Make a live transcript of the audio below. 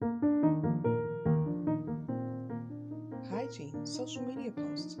hygiene, social media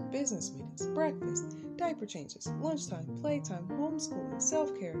posts, business meetings, breakfast, diaper changes, lunchtime, playtime, homeschooling,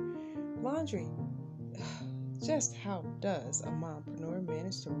 self-care, laundry. Just how does a mompreneur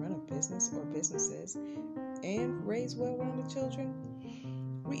manage to run a business or businesses and raise well-rounded children?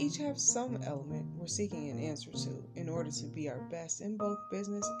 We each have some element we're seeking an answer to in order to be our best in both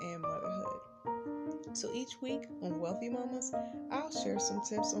business and motherhood. So each week on Wealthy Mamas, I'll share some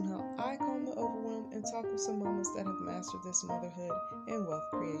tips on how I calm the overwhelm and talk with some mamas that have mastered this motherhood and wealth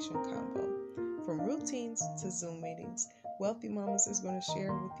creation combo. From routines to Zoom meetings, Wealthy Mamas is going to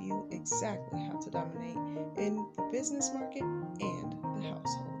share with you exactly how to dominate in the business market and the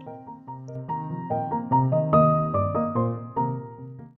household.